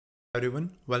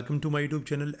Everyone, welcome to my YouTube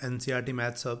channel NCRT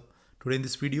Maths Hub. Today in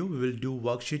this video we will do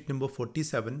worksheet number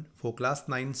 47 for class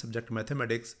 9 subject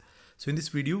mathematics. So in this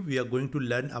video we are going to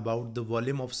learn about the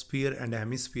volume of sphere and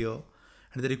hemisphere,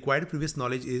 and the required previous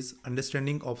knowledge is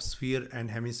understanding of sphere and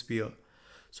hemisphere.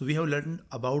 So we have learned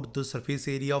about the surface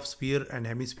area of sphere and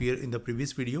hemisphere in the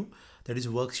previous video, that is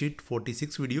worksheet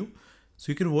 46 video.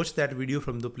 So you can watch that video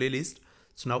from the playlist.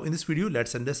 So now in this video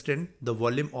let's understand the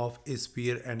volume of a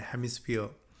sphere and hemisphere.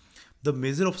 The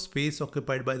measure of space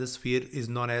occupied by the sphere is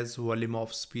known as volume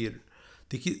of sphere.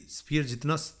 देखिए sphere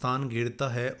जितना स्थान घेरता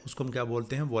है उसको हम क्या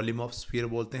बोलते हैं, volume of sphere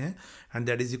बोलते हैं, and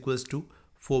that is equals to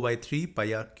 4/3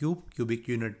 pi are cube cubic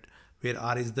unit, where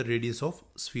are is the radius of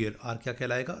sphere. Are क्या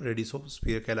कहलाएगा, रेडियस ऑफ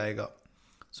स्फीयर कहलाएगा.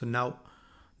 So now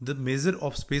the measure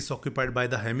of space occupied by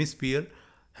the hemisphere.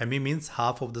 Hemy means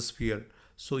half of the sphere,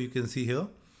 so you can see here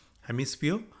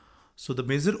hemisphere. So the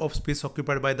measure of space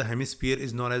occupied by the hemisphere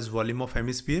is known as volume of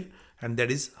hemisphere, and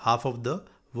that is half of the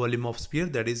volume of sphere,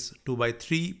 that is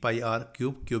 2/3 pi r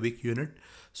cube cubic unit.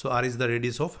 So r is the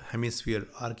radius of hemisphere.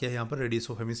 R क्या है यहाँ पर, radius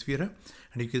of hemisphere है,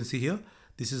 and you can see here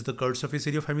this is the curved surface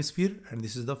area of hemisphere and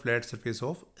this is the flat surface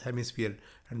of hemisphere,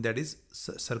 and that is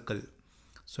circle.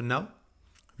 So now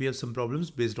we have some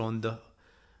problems based on the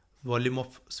volume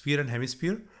of sphere and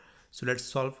hemisphere. So let's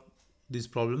solve these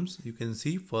problems. You can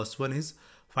see first one is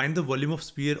find the volume of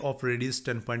sphere of radius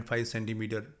 10.5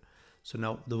 centimeter. So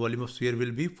now the volume of sphere will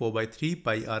be 4/3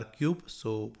 pi r cube.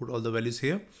 So put all the values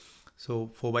here. So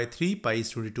 4/3 pi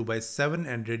is 22/7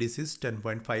 and radius is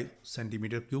 10.5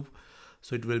 centimeter cube.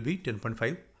 So it will be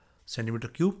 10.5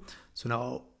 centimeter cube. So now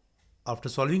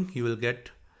after solving you will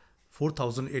get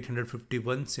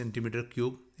 4851 centimeter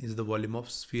cube is the volume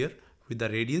of sphere with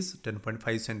the radius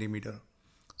 10.5 centimeter.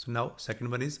 So now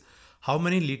second one is how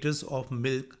many liters of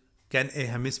milk can a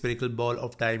hemispherical ball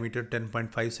of diameter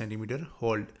 10.5 centimeter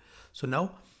hold? So now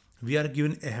we are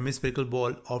given a hemispherical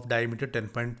ball of diameter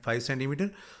 10.5 centimeter.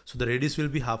 So the radius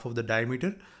will be half of the diameter.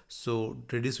 So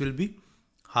radius will be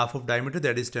half of diameter,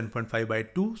 that is 10.5 by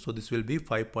 2. So this will be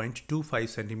 5.25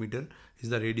 centimeter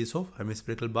is the radius of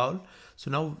hemispherical ball.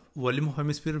 So now volume of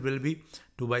hemisphere will be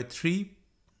 2/3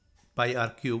 pi r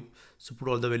cube. So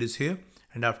put all the values here,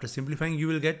 and after simplifying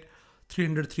you will get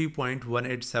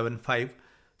 303.1875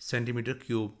 centimeter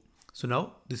cube. So now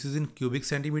this is in cubic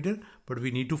centimeter, but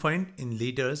we need to find in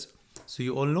liters. So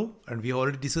you all know, and we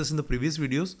already discussed in the previous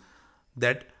videos,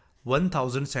 that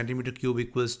 1000 centimeter cube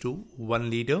equals to 1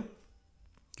 liter.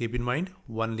 Keep in mind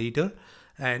 1 liter,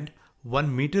 and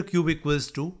 1 meter cube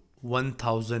equals to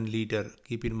 1000 liter.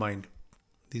 Keep in mind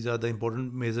these are the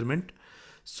important measurement.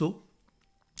 So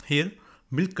here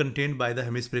milk contained by the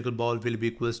hemispherical ball will be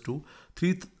equals to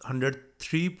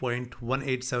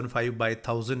 303.1875 by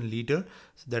 1000 liter.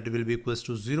 So that will be equals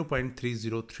to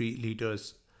 0.303 liters.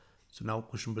 So now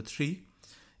question number 3.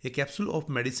 A capsule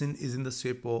of medicine is in the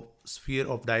shape of sphere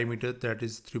of diameter that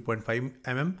is 3.5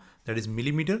 mm, that is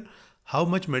millimeter. How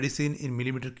much medicine in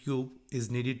millimeter cube is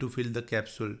needed to fill the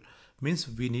capsule? Means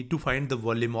we need to find the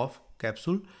volume of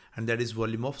capsule, and that is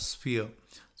volume of sphere.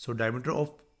 So diameter of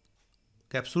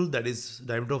capsule, that is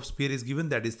diameter of sphere is given,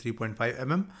 that is 3.5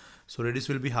 mm. So radius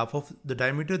will be half of the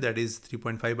diameter, that is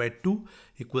 3.5 by 2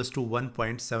 equals to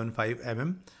 1.75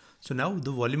 mm. So now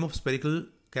the volume of spherical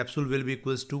capsule will be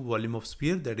equals to volume of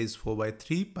sphere, that is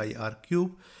 4/3 pi r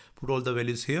cube. Put all the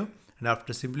values here, and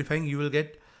after simplifying you will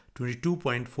get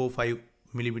 22.45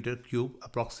 millimeter cube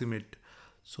approximate.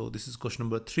 So this is question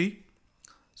number 3.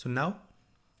 So now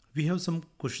we have some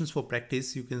questions for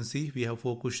practice. You can see we have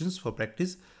 4 questions for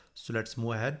practice. So let's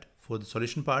move ahead for the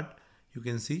solution part. You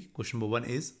can see question number 1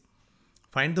 is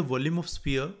find the volume of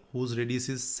sphere whose radius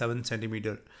is 7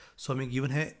 centimeter. So हमें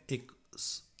given है एक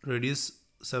radius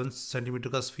 7 centimeter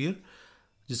का sphere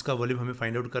जिसका volume हमें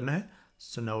find out करना है.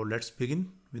 So now let's begin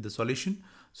with the solution.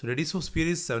 So radius of sphere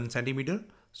is 7 centimeter.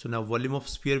 So now volume of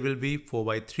sphere will be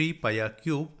 4/3 pi r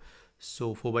cube. So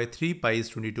 4/3 pi is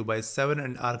 22/7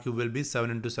 and r cube will be 7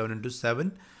 into 7 into 7.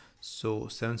 So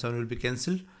 7 will be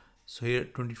cancelled. So here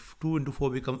 22 into 4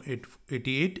 become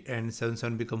 88 and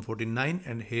 7 become 49,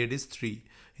 and here it is 3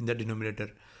 in the denominator.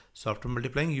 So after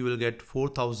multiplying you will get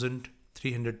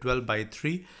 4312 by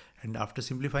 3, and after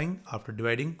simplifying, after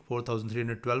dividing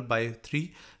 4312 by 3,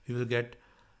 we will get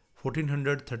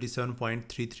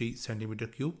 1437.33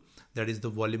 centimeter cube. That is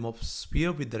the volume of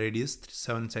sphere with the radius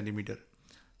 7 centimeter.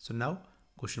 So now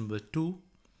question number 2.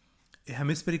 A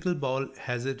hemispherical ball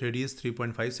has a radius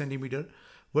 3.5 centimeter.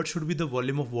 What should be the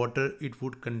volume of water it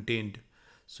would contain?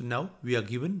 So now we are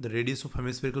given the radius of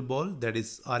hemispherical ball, that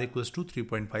is r equals to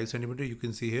 3.5 centimeter. You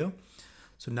can see here.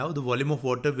 So now the volume of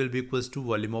water will be equals to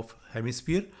volume of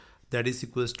hemisphere, that is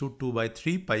equals to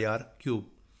 2/3 pi r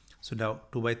cube. So now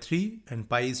 2 by 3 and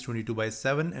pi is 22 by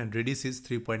 7 and radius is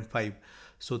 3.5.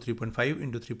 So 3.5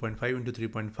 into 3.5 into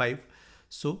 3.5.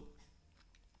 So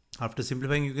after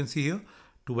simplifying, you can see here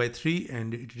 2 by 3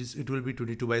 and it will be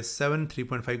 22 by 7.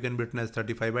 3.5 can be written as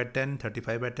 35 by 10,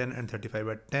 35 by 10 and 35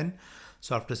 by 10.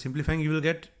 So after simplifying, you will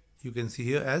get, you can see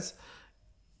here as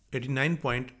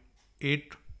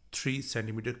 89.83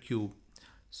 centimeter cube.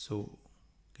 So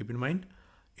keep in mind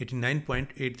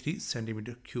 89.83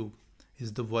 centimeter cube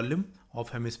is the volume of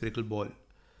hemispherical ball.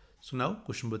 So now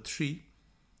question number 3,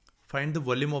 find the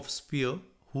volume of sphere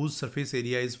whose surface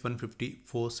area is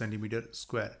 154 centimeter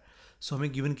square. So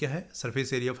हमें given क्या है,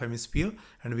 surface area of hemisphere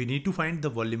and we need to find the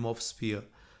volume of sphere.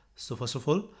 So first of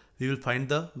all we will find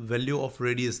the value of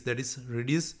radius, that is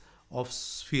radius of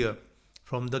sphere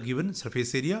from the given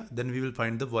surface area, then we will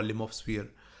find the volume of sphere.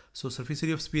 So surface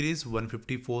area of sphere is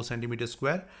 154 centimeter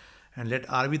square and let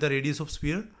r be the radius of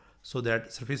sphere. So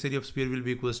that surface area of sphere will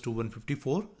be equals to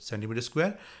 154 centimeter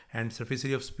square and surface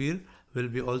area of sphere will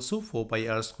be also 4 pi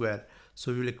r square.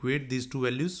 So we will equate these two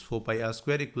values, 4 pi r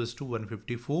square equals to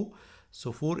 154.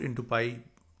 So 4 into pi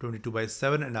 22 by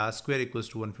 7 and r square equals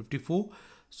to 154.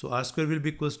 So r square will be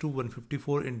equals to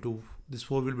 154 into this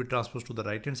 4 will be transposed to the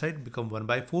right hand side, become 1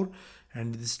 by 4,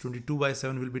 and this 22 by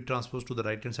 7 will be transposed to the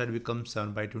right hand side, become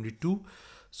 7 by 22.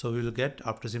 So we will get,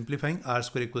 after simplifying, r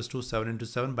square equals to 7 into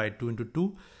 7 by 2 into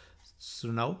 2. So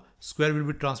now square will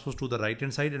be transposed to the right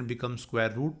hand side and become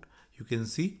square root, you can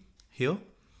see here.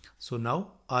 So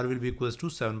now r will be equals to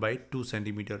 7 by 2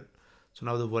 centimeter. So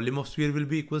now the volume of sphere will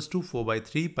be equals to 4 by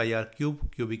 3 pi r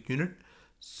cube cubic unit.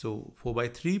 So 4 by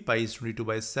 3 pi is 22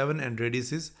 by 7 and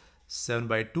radius is 7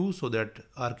 by 2. So that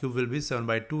r cube will be 7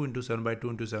 by 2 into 7 by 2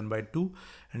 into 7 by 2.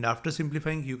 And after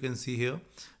simplifying, you can see here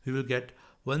we will get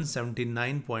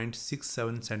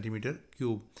 179.67 centimeter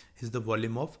cube is the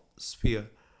volume of sphere.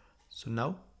 So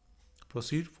now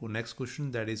proceed for next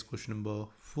question, that is question number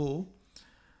 4.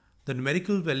 The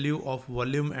numerical value of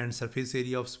volume and surface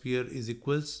area of sphere is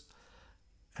equals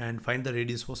and find the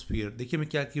radius for sphere. देखिए मैं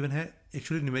क्या given है,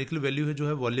 actually numerical value है जो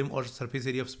है volume और surface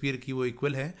area of sphere की वो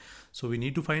equal है. So we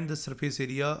need to find the surface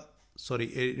area,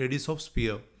 radius of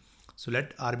sphere. So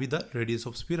let r be the radius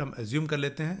of sphere. हम assume कर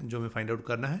लेते हैं जो हमें find out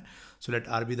करना है. So let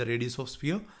r be the radius of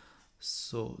sphere.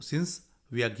 So since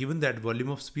we are given that volume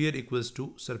of sphere equals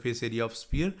to surface area of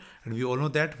sphere and we all know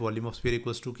that volume of sphere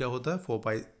equals to क्या होता है 4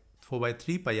 by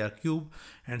 3 pi r cube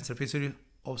and surface area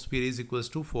of sphere is equals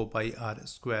to 4 pi r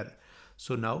square.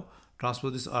 So now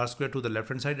transpose this r square to the left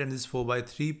hand side and this 4 by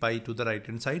 3 pi to the right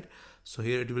hand side. So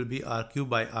here it will be r cube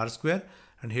by r square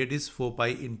and here it is 4 pi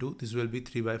into this will be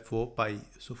 3 by 4 pi.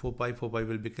 So 4 pi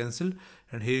will be cancelled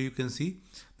and here you can see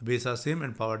the base are same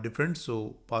and power different,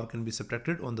 so power can be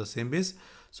subtracted on the same base.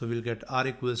 So we'll get r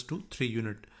equals to 3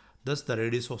 unit. Thus the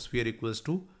radius of sphere equals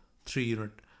to 3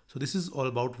 unit. So this is all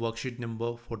about worksheet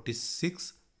number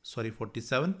 47. So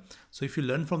if you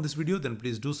learn from this video, then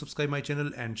please do subscribe my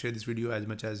channel and share this video as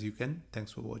much as you can.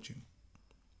 Thanks for watching.